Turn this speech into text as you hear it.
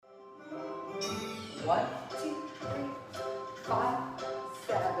1, 2, 3, 5,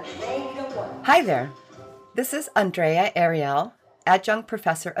 7, 8, 1. Hi there. This is Andrea Ariel, Adjunct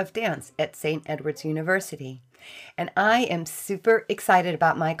Professor of Dance at St. Edward's University, and I am super excited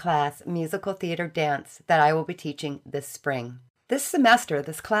about my class, Musical Theater Dance, that I will be teaching this spring. This semester,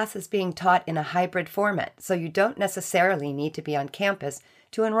 this class is being taught in a hybrid format, so you don't necessarily need to be on campus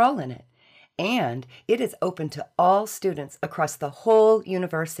to enroll in it. And it is open to all students across the whole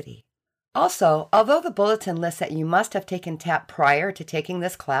university. Also, although the bulletin lists that you must have taken TAP prior to taking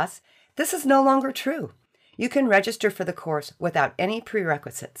this class, this is no longer true. You can register for the course without any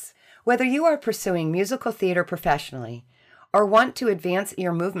prerequisites. Whether you are pursuing musical theater professionally, or want to advance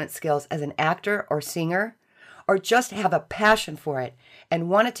your movement skills as an actor or singer, or just have a passion for it and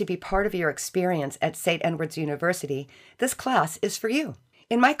want it to be part of your experience at St. Edward's University, this class is for you.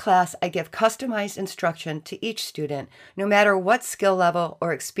 In my class, I give customized instruction to each student, no matter what skill level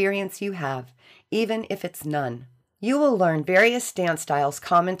or experience you have, even if it's none. You will learn various dance styles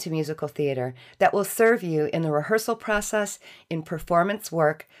common to musical theater that will serve you in the rehearsal process, in performance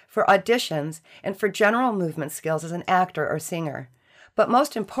work, for auditions, and for general movement skills as an actor or singer. But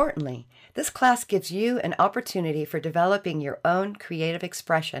most importantly, this class gives you an opportunity for developing your own creative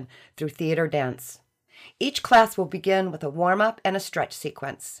expression through theater dance. Each class will begin with a warm-up and a stretch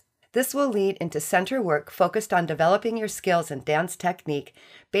sequence. This will lead into center work focused on developing your skills in dance technique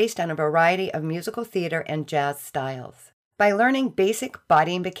based on a variety of musical theater and jazz styles. By learning basic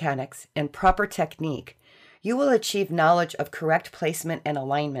body mechanics and proper technique, you will achieve knowledge of correct placement and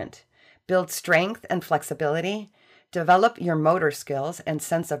alignment, build strength and flexibility, develop your motor skills and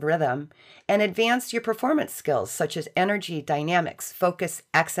sense of rhythm, and advance your performance skills such as energy, dynamics, focus,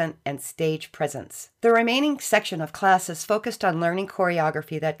 accent, and stage presence. The remaining section of class is focused on learning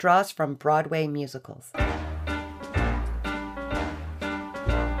choreography that draws from Broadway musicals.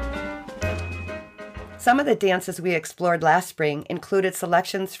 Some of the dances we explored last spring included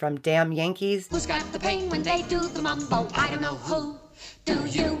selections from Damn Yankees, Who's got the pain when they do the mambo? I don't know who. Do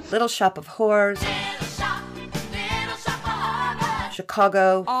you? Little Shop of Horrors,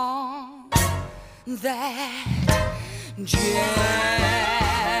 Chicago, On that jazz.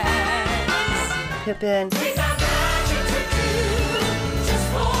 Pippin,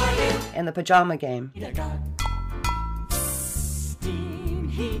 and The Pajama Game.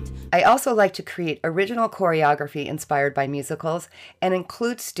 I also like to create original choreography inspired by musicals and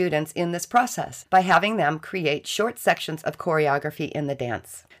include students in this process by having them create short sections of choreography in the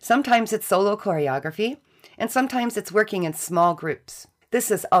dance. Sometimes it's solo choreography, and sometimes it's working in small groups. This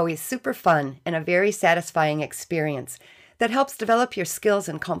is always super fun and a very satisfying experience that helps develop your skills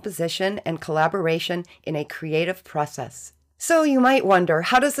in composition and collaboration in a creative process. So you might wonder,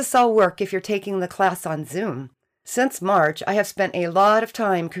 how does this all work if you're taking the class on Zoom? Since March, I have spent a lot of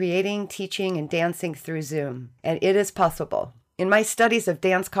time creating, teaching, and dancing through Zoom, and it is possible. In my studies of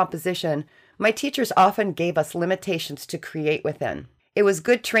dance composition, my teachers often gave us limitations to create within. It was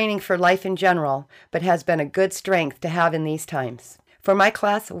good training for life in general, but has been a good strength to have in these times. For my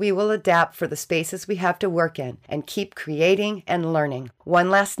class, we will adapt for the spaces we have to work in and keep creating and learning.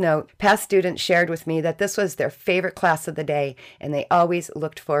 One last note, past students shared with me that this was their favorite class of the day and they always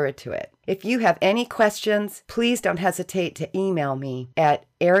looked forward to it. If you have any questions, please don't hesitate to email me at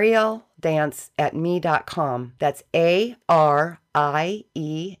ariel.dance@me.com. That's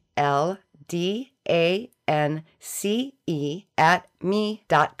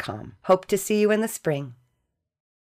ARIELDANCE@me.com. Hope to see you in the spring.